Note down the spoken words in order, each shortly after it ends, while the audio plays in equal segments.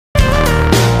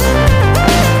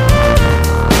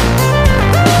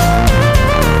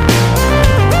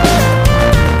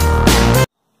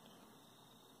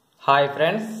Hi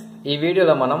friends, ఈ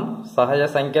వీడియోలో మనం సహజ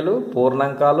సంఖ్యలు,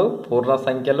 పూర్ణాంకాలు, పూర్ణ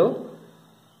సంఖ్యలు,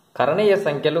 కరణీయ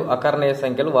సంఖ్యలు, అకరణీయ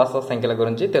సంఖ్యలు, వాస్తవ సంఖ్యల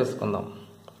గురించి తెలుసుకుందాం.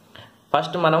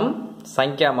 ఫస్ట్ మనం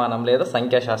సంఖ్యామానం లేదా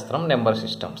సంఖ్యాశాస్త్రం, నెంబర్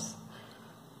సిస్టమ్స్.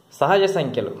 సహజ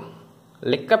సంఖ్యలు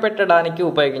లెక్క పెట్టడానికి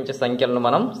ఉపయోగించే సంఖ్యలను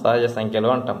మనం సహజ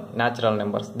సంఖ్యలు అంటాం, న్యాచురల్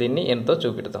నెంబర్స్. దీన్ని ఎంతో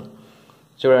చూపెడతాం.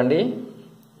 చూడండి,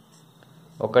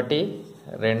 1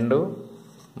 2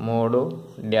 3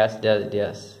 డాష్ డాష్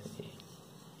డాష్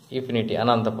ఇన్ఫినిటీ,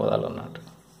 అనంత పదాలు అన్నట్టు.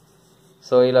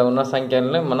 సో ఇలా ఉన్న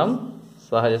సంఖ్యలను మనం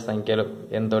సహజ సంఖ్యలు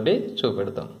ఎంతోటి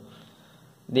చూపెడతాం.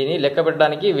 దీన్ని లెక్క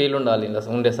పెట్టడానికి వీలుండాలి ఇలా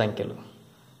ఉండే సంఖ్యలు.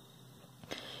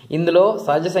 ఇందులో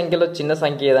సహజ సంఖ్యలో చిన్న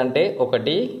సంఖ్య ఏదంటే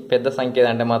 1, పెద్ద సంఖ్య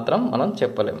ఏదంటే మాత్రం మనం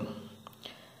చెప్పలేము.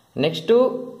 నెక్స్ట్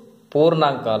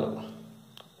పూర్ణాంకాలు,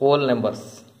 హోల్ నెంబర్స్,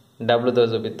 డబ్ల్యూతో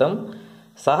చూపిస్తాం.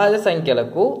 సహజ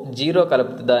సంఖ్యలకు 0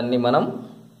 కలిపితే దాన్ని మనం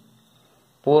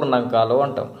పూర్ణాంకాలు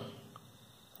అంటాం.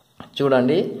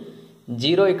 చూడండి,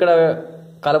 0 ఇక్కడ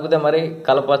కలిపితే మరి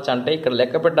కలపచ్చు అంటే ఇక్కడ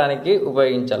లెక్క పెట్టడానికి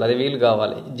ఉపయోగించాలి, అది వీలు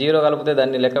కావాలి. 0 కలిపితే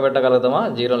దాన్ని లెక్క పెట్టగలుగుతామా?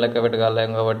 0 లెక్క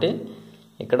పెట్టగలం కాబట్టి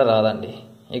ఇక్కడ రాదండి.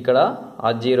 ఇక్కడ ఆ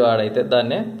 0 యాడ్ అయితే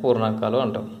దాన్నే పూర్ణాంకాలు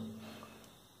అంటాం.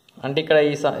 అంటే ఇక్కడ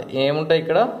ఏముంటాయి?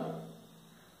 ఇక్కడ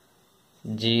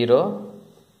 0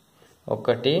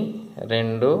 1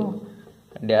 2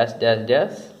 డాష్ డాష్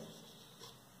డాష్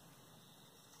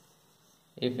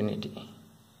ఇన్ఫినిటీ,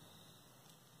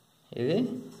 ఇది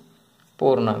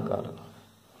పూర్ణాంకాలు.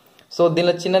 సో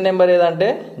దీనిలో చిన్న నెంబర్ ఏదంటే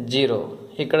 0,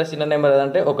 ఇక్కడ చిన్న నెంబర్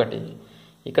ఏదంటే 1,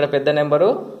 ఇక్కడ పెద్ద నెంబరు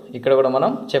ఇక్కడ కూడా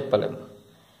మనం చెప్పలేము.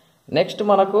 నెక్స్ట్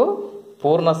మనకు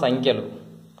పూర్ణ సంఖ్యలు.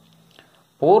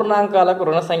 పూర్ణాంకాలకు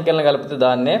రుణ సంఖ్యలను కలిపితే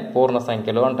దాన్నే పూర్ణ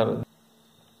సంఖ్యలు అంటారు.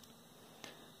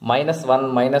 -1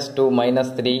 -2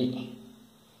 -3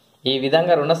 ఈ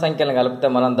విధంగా రుణ సంఖ్యలను కలిపితే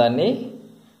మనం దాన్ని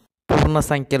పూర్ణ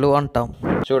సంఖ్యలు అంటాం.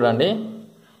 చూడండి,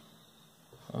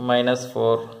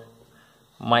 -4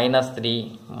 -3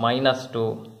 -2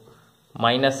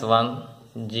 -1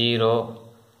 0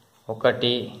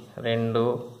 1 2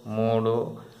 3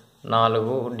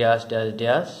 4 డాష్ డాష్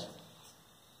డాష్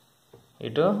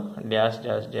ఇటు డాష్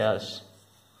డాష్ డాష్.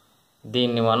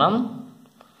 దీన్ని మనం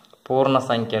పూర్ణ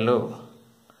సంఖ్యలు,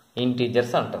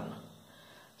 ఇంటీజర్స్ అంటాం.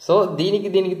 సో దీనికి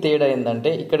తేడా ఏంటంటే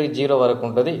ఇక్కడికి 0 వరకు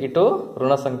ఉంటుంది, ఇటు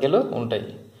రుణ సంఖ్యలు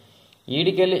ఉంటాయి.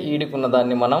 ఈడికెళ్ళి ఈడికున్న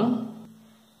దాన్ని మనం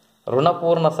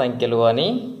రుణపూర్ణ సంఖ్యలు అని,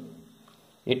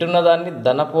 ఇటున్న దాన్ని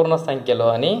ధనపూర్ణ సంఖ్యలు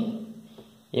అని,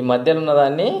 ఈ మధ్యలో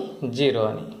ఉన్నదాన్ని 0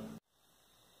 అని.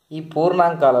 ఈ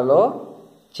పూర్ణాంకాలలో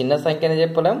చిన్న సంఖ్యని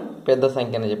చెప్పలేం, పెద్ద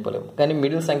సంఖ్యని చెప్పలేం, కానీ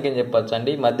మిడిల్ సంఖ్యని చెప్పచ్చు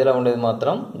అండి. మధ్యలో ఉండేది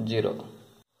మాత్రం 0.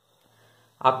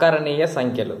 అకరణీయ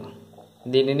సంఖ్యలు,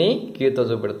 దీనిని క్యూతో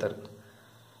చూపెడతారు.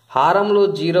 హారంలో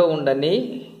 0 ఉండని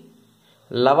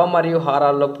లవ మరియు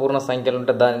హారాల్లో పూర్ణ సంఖ్యలు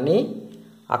ఉంటే దానిని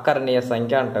అకరణీయ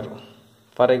సంఖ్య అంటారు.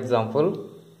 ఫర్ ఎగ్జాంపుల్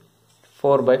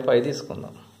 4/5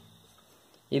 తీసుకుందాం.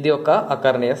 ఇది ఒక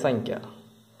అకరణీయ సంఖ్య.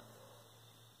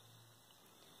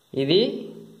 ఇది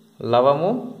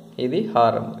లవము, ఇది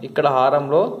హారం. ఇక్కడ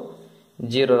హారంలో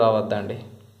 0 రావద్దండి,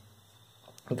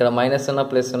 ఇక్కడ మైనస్ ఉన్న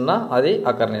ప్లస్ ఉన్న అది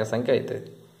అకరణీయ సంఖ్య అవుతుంది.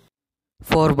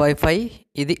 4/5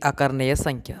 ఇది అకరణీయ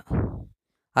సంఖ్య.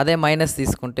 అదే మైనస్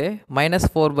తీసుకుంటే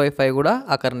 -4/5 కూడా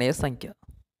అకరణీయ సంఖ్య.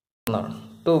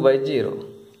 2/0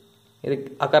 ఇది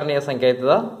అకరణీయ సంఖ్య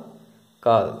అవుతుందా?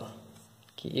 కాదు.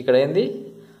 ఇక్కడ ఏంది?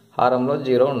 హారంలో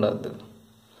 0 ఉండద్దు.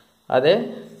 అదే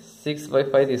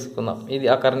 6/5 తీసుకుందాం, ఇది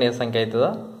అకరణీయ సంఖ్య అవుతుందా?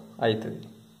 అవుతుంది.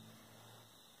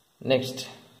 నెక్స్ట్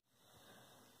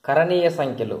కరణీయ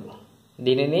సంఖ్యలు,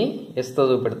 దీనిని ఎస్తో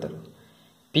చూపెడతారు.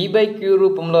 p/q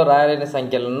రూపంలో రాయలేని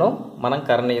సంఖ్యలను మనం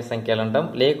కరణీయ సంఖ్యలు అంటాం.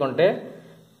 లేకుంటే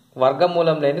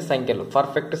వర్గమూలం లేని సంఖ్యలు,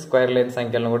 పర్ఫెక్ట్ స్క్వేర్ లేని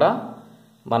సంఖ్యలను కూడా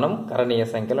మనం కరణీయ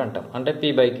సంఖ్యలు అంటాం. అంటే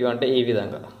p/q అంటే ఈ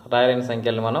విధంగా రాయలేని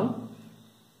సంఖ్యలు మనం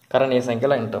కరణీయ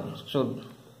సంఖ్యలు అంటాం.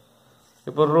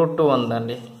 ఇప్పుడు √2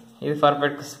 ఉందండి, ఇది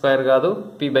పర్ఫెక్ట్ స్క్వేర్ కాదు,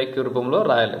 p/q రూపంలో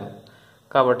రాయలేము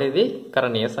కాబట్టి ఇది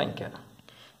కరణీయ సంఖ్య.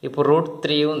 ఇప్పుడు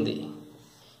 √3 ఉంది,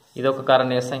 ఇది ఒక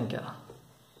కరణీయ సంఖ్య.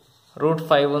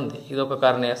 √5 ఉంది, ఇది ఒక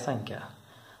కరణీయ సంఖ్య.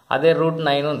 అదే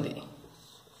 √9 ఉంది,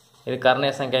 ఇది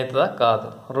కరణీయ సంఖ్య అవుతుందా? కాదు.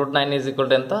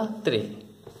 √9 = ఎంత? 3,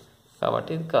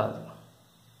 కాబట్టి ఇది కాదు.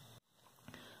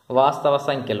 వాస్తవ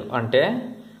సంఖ్యలు అంటే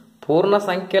పూర్ణ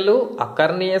సంఖ్యలు,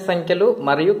 అకరణీయ సంఖ్యలు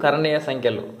మరియు కరణీయ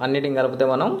సంఖ్యలు అన్నిటిని కలిపితే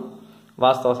మనం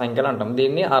వాస్తవ సంఖ్యలు అంటాం.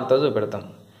 దీన్ని ఆర్తో చూపెడతాం.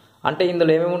 అంటే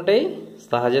ఇందులో ఏమేమి ఉంటాయి?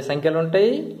 సహజ సంఖ్యలు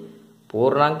ఉంటాయి,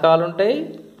 పూర్ణాంకాలు ఉంటాయి,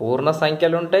 పూర్ణ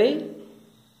సంఖ్యలు ఉంటాయి,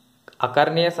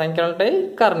 అకరణీయ సంఖ్యలు ఉంటాయి,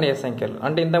 కరణీయ సంఖ్యలు.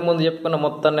 అంటే ఇంతకుముందు చెప్పుకున్న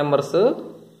మొత్తం నెంబర్స్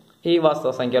ఈ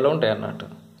వాస్తవ సంఖ్యలో ఉంటాయి అన్నట్టు.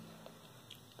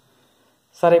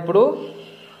 సరే, ఇప్పుడు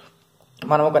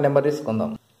మనం ఒక నెంబర్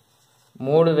తీసుకుందాం.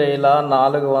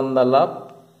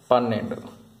 3412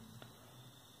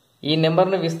 ఈ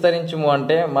నెంబర్ని విస్తరించుము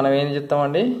అంటే మనం ఏం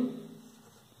చెప్తామండి,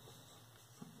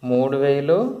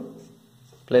 3000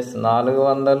 ప్లస్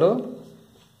 400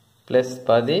 ప్లస్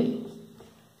 10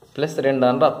 ప్లస్ 2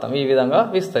 అని రాస్తాం. ఈ విధంగా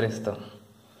విస్తరిస్తాం.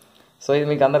 సో ఇది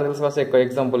మీకు అందరు తెలుసు కోసం ఎక్కువ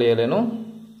ఎగ్జాంపుల్ ఇవ్వలేను.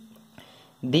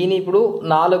 దీని ఇప్పుడు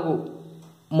 4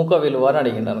 ముఖ విలువ అని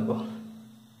అడిగిండు అనుకో.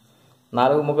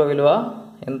 4 ముఖ విలువ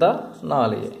ఎంత?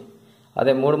 4.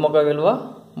 అదే 3 ముఖ విలువ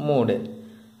 3,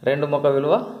 2 ముఖ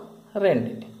విలువ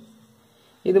 2.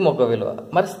 ఇది ముఖ విలువ.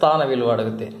 మరి స్థాన విలువ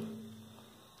అడిగితే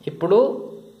ఇప్పుడు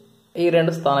ఈ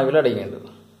 2 స్థాన విలువ అడిగిండు.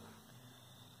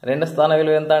 2 స్థాన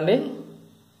విలువ ఎంత అండి?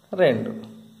 2.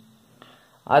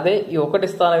 అదే ఈ 1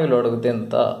 స్థాన విలువ అడిగితే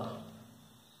ఎంత?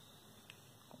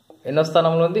 ఎన్నో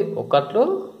స్థానంలో ఉంది? 1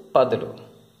 10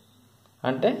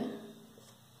 అంటే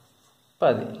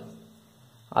 10.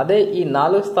 అదే ఈ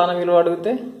 4 స్థాన విలువ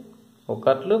అడిగితే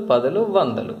 1 10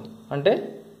 100 అంటే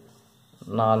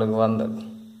 400.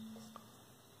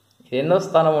 ఎన్నో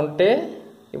స్థానం ఉంటే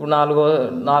ఇప్పుడు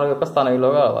 4 యొక్క స్థాన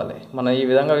విలువ కావాలి. మనం ఈ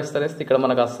విధంగా విస్తరిస్తే ఇక్కడ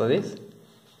మనకు వస్తుంది.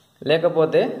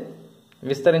 లేకపోతే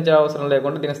విస్తరించే అవసరం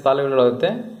లేకుండా దీని స్థాన విలువ అడిగితే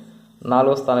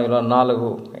 4 స్థాన విలువ 4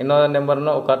 ఎన్నో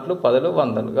నెంబర్ను 1 10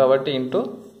 100 కాబట్టి ఇంటూ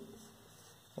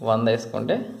 100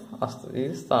 వేసుకుంటే వస్తుంది.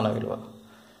 ఇది స్థాన విలువ.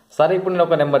 సరే ఇప్పుడు నేను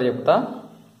ఒక నెంబర్ చెప్తా,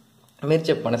 మీరు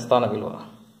చెప్పండి స్థాన విలువ.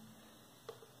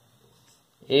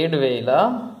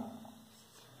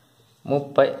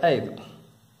 7035.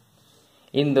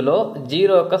 ఇందులో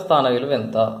 0 యొక్క స్థాన విలువ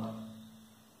ఎంత?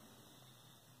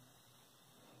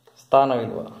 స్థాన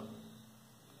విలువ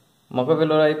ముఖ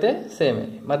విలువ అయితే సేమే.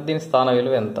 మరి దీని స్థాన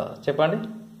విలువ ఎంత చెప్పండి?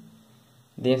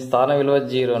 దీని స్థాన విలువ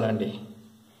 0నండి.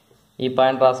 ఈ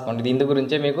పాయింట్ రాసుకోండి. ఇందు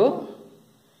గురించే మీకు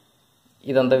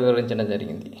ఇదంతా వివరించడం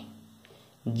జరిగింది.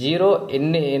 0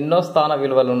 ఎన్నో స్థాన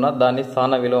విలువలు ఉన్నా దాని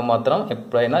స్థాన విలువ మాత్రం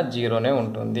ఎప్పుడైనా 0నే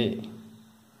ఉంటుంది.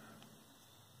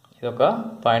 ఇదొక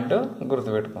పాయింట్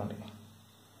గుర్తుపెట్టుకోండి.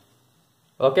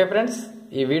 ఓకే ఫ్రెండ్స్,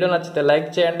 ఈ వీడియో నచ్చితే లైక్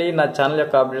చేయండి. నా ఛానల్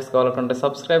యొక్క అప్డేట్స్ కావాలనుకుంటే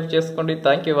సబ్స్క్రైబ్ చేసుకోండి.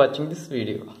 Thank you watching this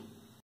video.